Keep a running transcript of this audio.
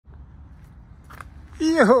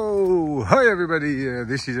Yo! Hi everybody,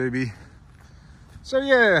 this is AB. So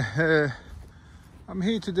yeah, I'm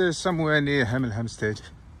here today somewhere near Hemel Hempstead.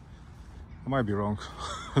 I might be wrong,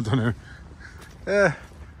 I don't know.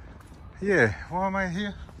 Yeah, why am I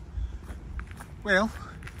here? Well,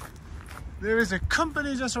 there is a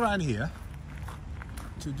company just around here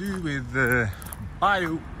to do with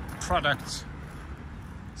bio products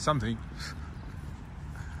something.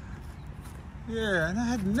 Yeah, and I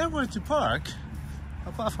had nowhere to park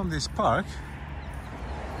apart from this park.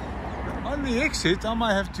 But on the exit I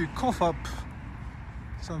might have to cough up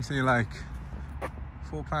something like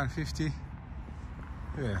 £4.50.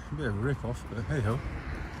 Yeah, a bit of a rip-off, but hey ho.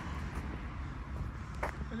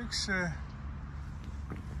 It looks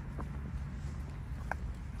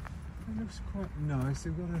quite nice.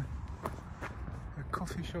 They've got a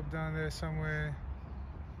coffee shop down there somewhere.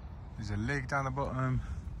 There's a lake down the bottom.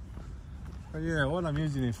 But yeah, what I'm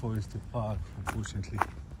using it for is to park, unfortunately.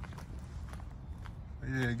 But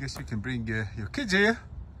yeah, I guess you can bring your kids here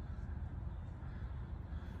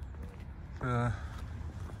for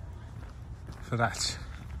that.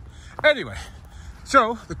 Anyway,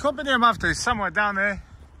 so the company I'm after is somewhere down there.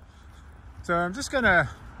 So I'm just gonna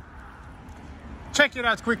check it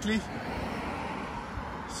out quickly,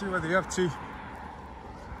 see what they're up to,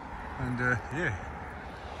 and yeah.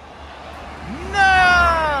 No!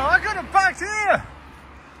 I could have parked here!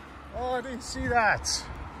 Oh, I didn't see that.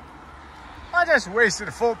 I just wasted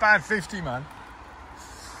 £4.50, man.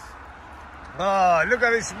 Oh, look at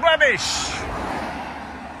this rubbish!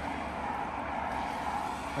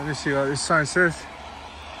 Let me see what this sign says.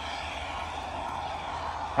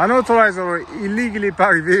 Unauthorized or illegally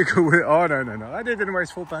parked vehicle with... Oh, no. I didn't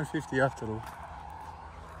waste £4.50 after all.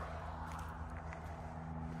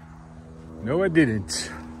 No, I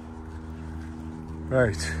didn't.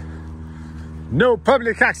 Right. No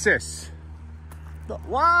public access. But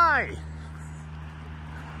why?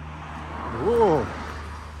 Whoa.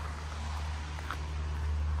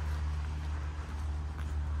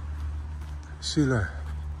 See there.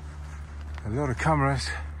 A lot of cameras.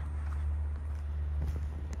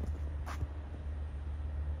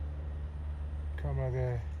 Camera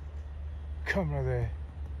there. Camera there.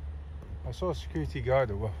 I saw a security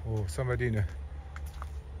guard or somebody in a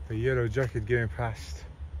yellow jacket getting past.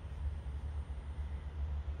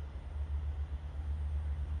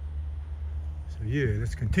 So yeah,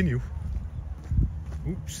 let's continue.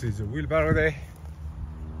 Oops, there's a wheelbarrow there.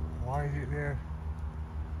 Why is it there?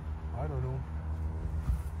 I don't know.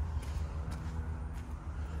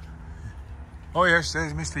 Oh yes,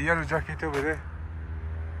 there's Mr. Yellow Jacket over there.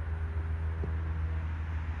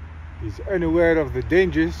 He's unaware of the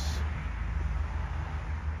dangers.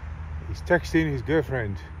 He's texting his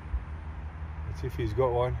girlfriend. Let's see if he's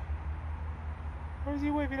got one. Or is he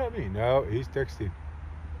waving at me? No, he's texting.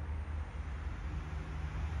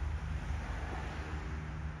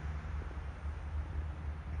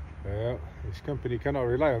 Well, this company cannot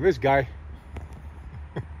rely on this guy.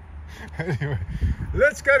 Anyway,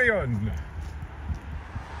 let's carry on.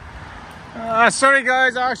 Sorry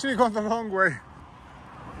guys, I actually gone the wrong way.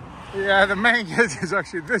 Yeah, the main gate is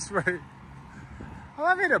actually this way.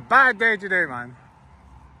 I'm having a bad day today, man.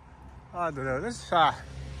 I don't know. Let's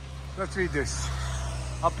read this.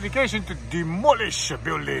 Application to demolish a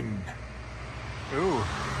building. Ooh.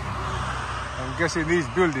 I'm guessing these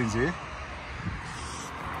buildings here.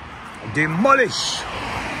 Demolish.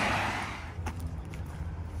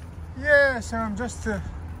 Yeah, so I'm just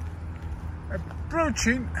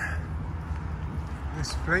approaching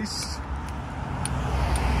this place.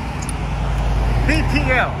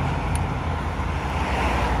 PPL.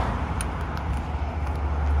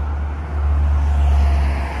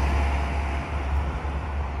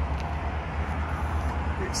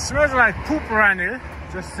 It smells like poop around here,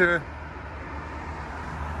 just to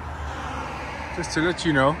let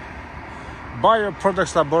you know.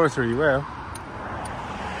 Bioproducts Laboratory, well.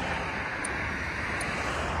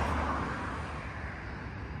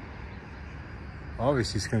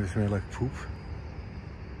 Obviously it's going to smell like poop.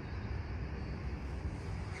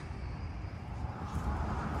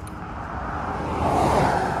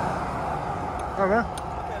 Oh well.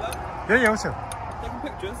 Yeah, what's up? Taking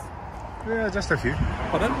pictures? Yeah, just a few.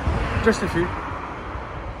 Pardon? Just a few.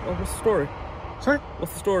 Well, what's the story? Sorry?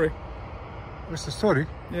 What's the story? What's the story?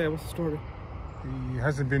 Yeah, what's the story? He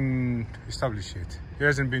hasn't been established yet. He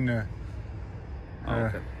hasn't been... Oh,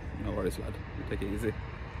 okay. No worries, lad. You take it easy.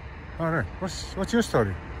 Alright. What's your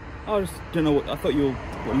story? I just didn't know what... I thought you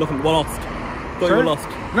were looking lost. Thought you were lost.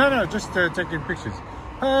 No, just taking pictures.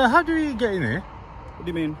 How do we get in here? What do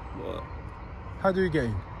you mean? How do we get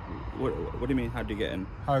in? What do you mean, how do you get in?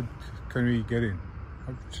 How can we get in?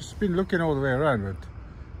 I've just been looking all the way around, but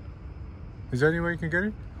is there any way you can get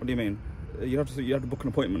in? What do you mean? You have to book an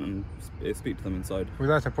appointment and speak to them inside.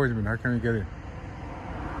 Without appointment, how can you get in?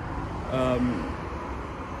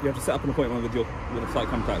 You have to set up an appointment with a site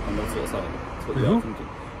contact, and they'll sort us out. That's what you are.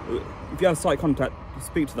 If you have site contact,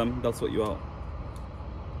 speak to them. They'll sort you out.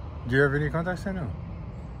 Do you have any contacts there now?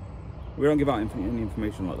 We don't give out any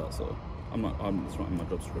information like that, so it's not in my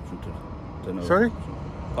job description to know. Sorry?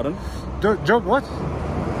 Pardon? Job what?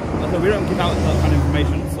 I said we don't give out that kind of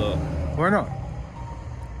information, so. Why not?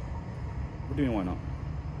 What do you mean, why not?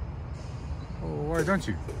 Oh, why don't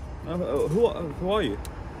you? Who are you?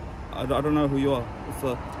 I don't know who you are. What's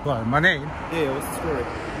the... What, my name? Yeah, what's the story?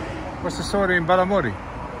 What's the story in Balamori?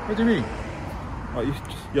 What do you mean? Oh, you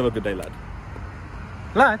have a good day, lad.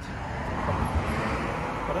 Lad?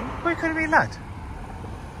 Pardon? Why could it be lad?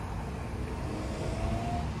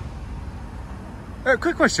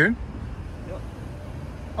 Quick question. Yeah.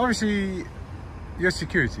 Obviously, you're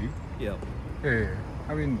security. Yeah. Yeah.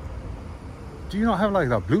 I mean, do you not have like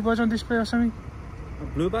that blue badge on display or something? A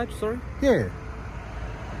blue badge, sorry? Yeah.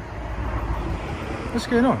 What's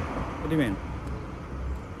going on? What do you mean?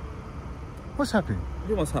 What's happening? What do you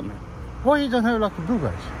mean what's happening? Why you don't have like a blue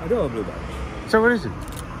badge? I do have a blue badge. So what is it?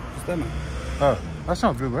 Just there, man. Oh, that's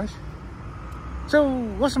not a blue badge. So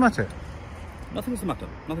what's the matter? Nothing's the matter.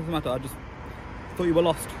 Nothing's the matter. I just thought you were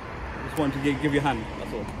lost. I just wanted to give you a hand,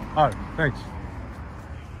 that's all. Alright, thanks.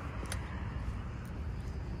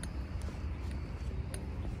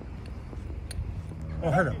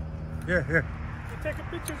 Oh, hello. Yeah. You're taking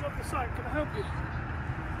pictures of the site. Can I help you?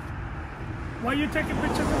 Why are you taking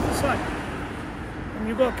pictures of the site? And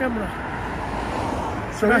you got a camera.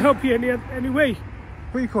 Can I help you any way?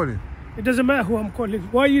 What are you calling? It doesn't matter who I'm calling.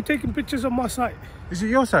 Why are you taking pictures of my site? Is it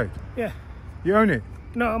your site? Yeah. You own it?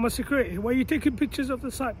 No, I'm a security. Why are you taking pictures of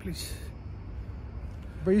the site, please?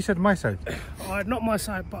 But you said my site. Alright, not my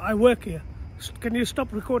site, but I work here. Can you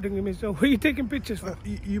stop recording me? So, why are you taking pictures for?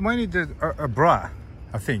 You might need a bra,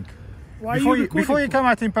 I think. Why are you Before you come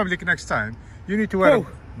out in public next time, you need to wear a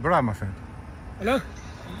bra, my friend. Hello?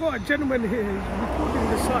 I've got a gentleman here. He's recording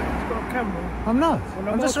the site. He's got a camera. I'm not. Well,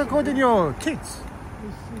 I'm just recording your kids.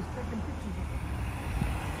 He's taking pictures of it.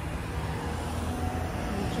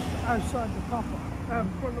 He's just outside the car park. In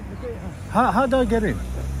front of the gatehouse. How do I get in?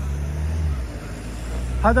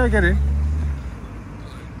 How do I get in?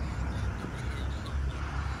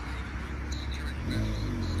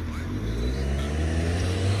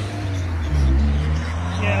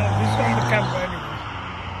 Yeah, he's on the camera anyway.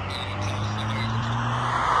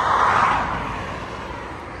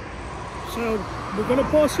 So, we're going to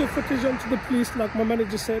pass your footage on to the police, like my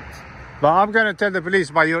manager said. But I'm going to tell the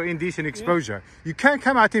police about your indecent exposure. Yeah. You can't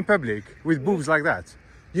come out in public with boobs like that.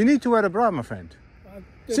 You need to wear a bra, my friend.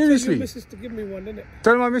 Seriously. Tell your missus to give me one, innit?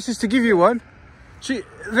 Tell my missus to give you one.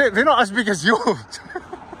 They're not as big as yours.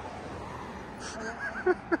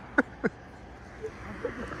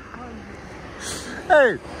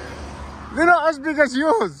 Hey, they're not as big as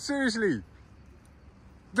yours. Seriously.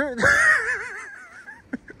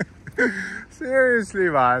 Seriously,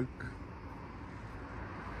 man.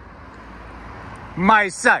 My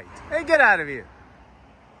site. Hey, get out of here.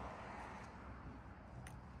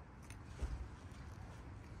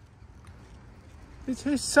 It's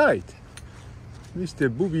his site. Mr.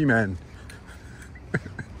 Booby Man.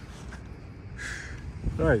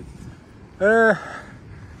 Right.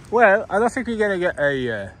 Well, I don't think we're gonna get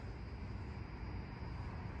a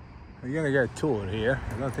tour here.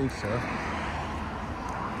 I don't think so.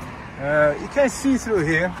 You can't see through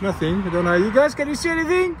here. Nothing. I don't know. You guys, can you see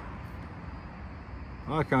anything?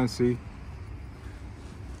 I can't see.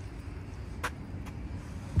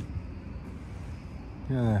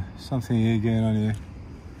 Yeah, something here going on here.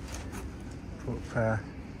 Footpath.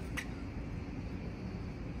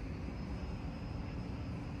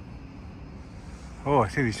 Oh, I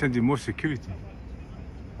think he's sending more security.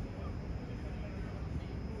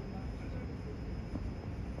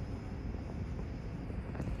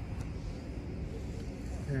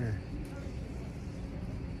 Yeah.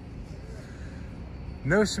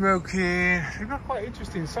 No smoking. They've got quite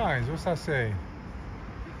interesting signs. What's that saying?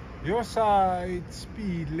 Your side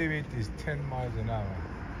speed limit is 10 miles an hour.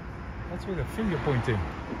 That's with a finger pointing.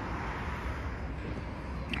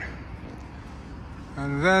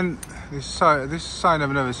 And then this sign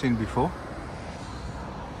I've never seen before.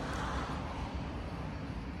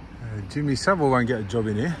 Jimmy Savile won't get a job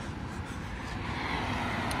in here.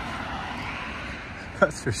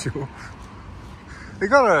 That's for sure. They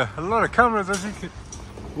got a lot of cameras, I think.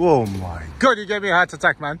 Oh my God, you gave me a heart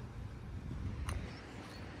attack, man.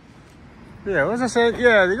 Yeah, what was I saying?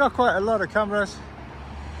 Yeah, they got quite a lot of cameras.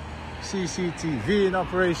 CCTV in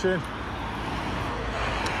operation.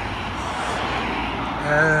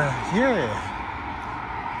 Yeah.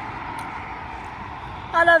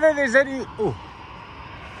 I don't think there's any. Oh,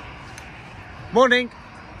 morning.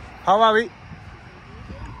 How are we?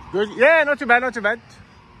 Good. Yeah, not too bad, not too bad.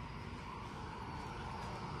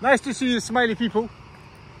 Nice to see you, smiley people.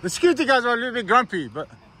 The security guys are a little bit grumpy, but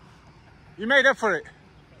you made up for it.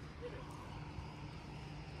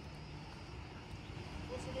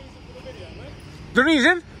 What's the reason for the video, mate? The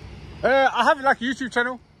reason? I have like a YouTube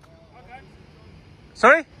channel. Okay.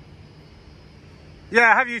 Sorry?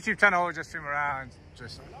 Yeah, I have a YouTube channel. I'll just swim around.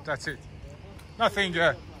 Just that's it. Nothing,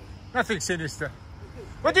 nothing sinister.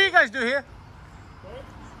 What do you guys do here?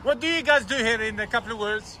 What do you guys do here in a couple of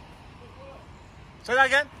words? Say that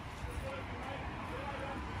again?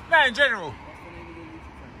 No, in general.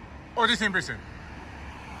 Or just in Britain.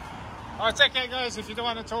 Alright, take care guys if you don't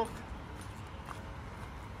want to talk.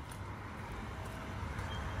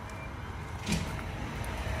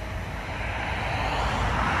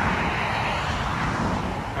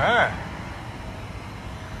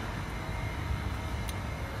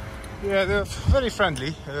 Yeah, they're very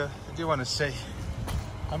friendly. I do want to say,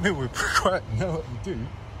 I mean, we quite know what we do.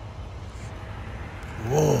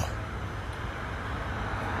 Whoa.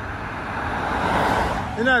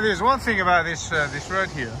 You know, there's one thing about this this road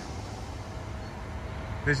here.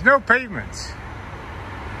 There's no pavement.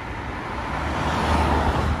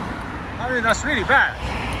 I mean, that's really bad.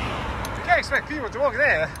 You can't expect people to walk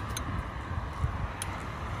there.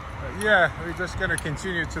 But yeah, we're just going to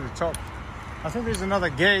continue to the top. I think there's another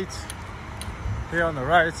gate here on the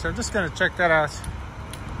right, so I'm just going to check that out.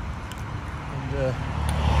 And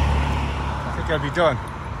I think I'll be done.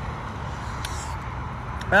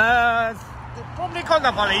 They probably called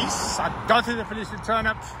the police. I don't think the police will turn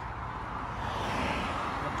up.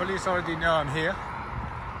 The police already know I'm here.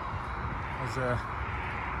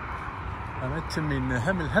 I met him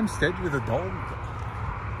in Hampstead with a dog.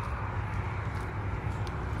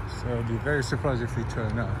 So I'll be very surprised if they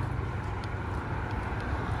turn up.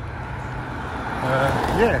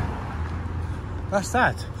 Yeah, that's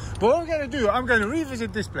that. But what I'm going to do, I'm going to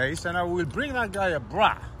revisit this place and I will bring that guy a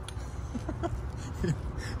bra.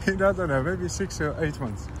 In, I don't know, maybe 6 or 8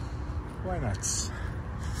 months. Why not?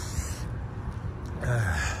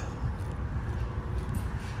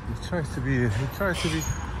 He tries to be... Oi!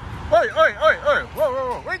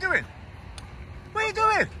 Whoa, what are you doing? What are you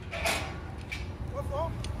doing? What's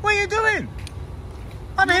wrong? What are you doing?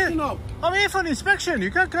 I'm here for an inspection.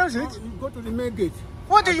 You can't close it. You go to the main gate.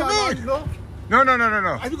 What do you mean? No.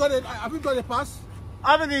 Have you got a pass?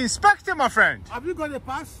 I'm the inspector, my friend. Have you got a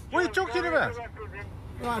pass? What are you talking about?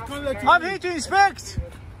 No, I can't let you. I'm here to inspect.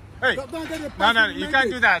 Hey, Don't get a pass no, for the you main can't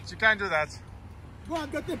gate. do that. You can't do that. Go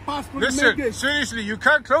and get a pass for the main Listen, gate. seriously, you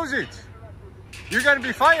can't close it. You're going to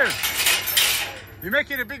be fired. You're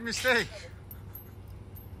making a big mistake.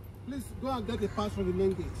 Please go and get a pass for the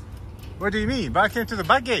main gate. What do you mean? Back into the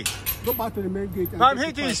back gate? Go back to the main gate. I'm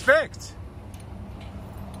here to inspect.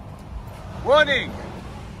 Warning.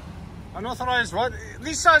 Unauthorized what?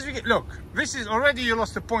 These signs we get. Look, this is already you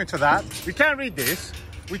lost the point to that. We can't read this.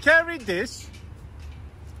 We can't read this.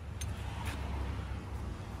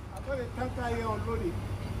 I've got a tanker here unloading.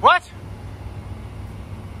 What?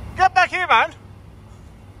 Get back here, man.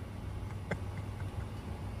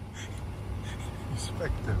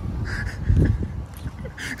 Inspector.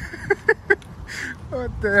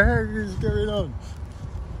 What the heck is going on?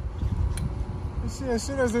 You see, as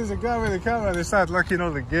soon as there's a guy with a camera, they start locking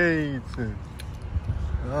all the gates. And,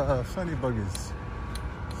 funny buggers.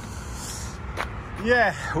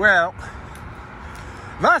 Yeah, well,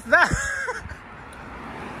 that's that.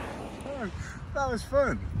 That was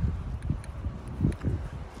fun.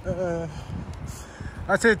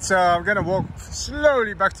 That's it. So I'm gonna walk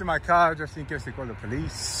slowly back to my car just in case they call the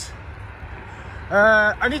police.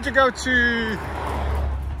 I need to go to,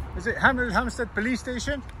 is it Hampstead Police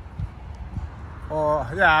Station? Or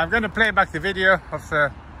yeah, I'm gonna play back the video of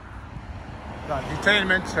the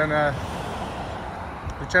detainment and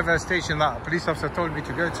whichever station that police officer told me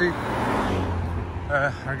to go to.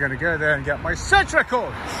 I'm gonna go there and get my search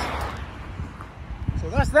records. So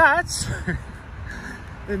that's that.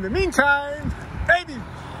 In the meantime, baby,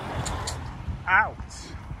 out.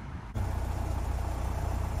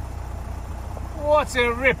 What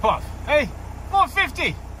a rip-off, hey?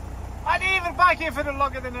 450. I didn't even park here for no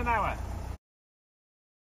longer than an hour.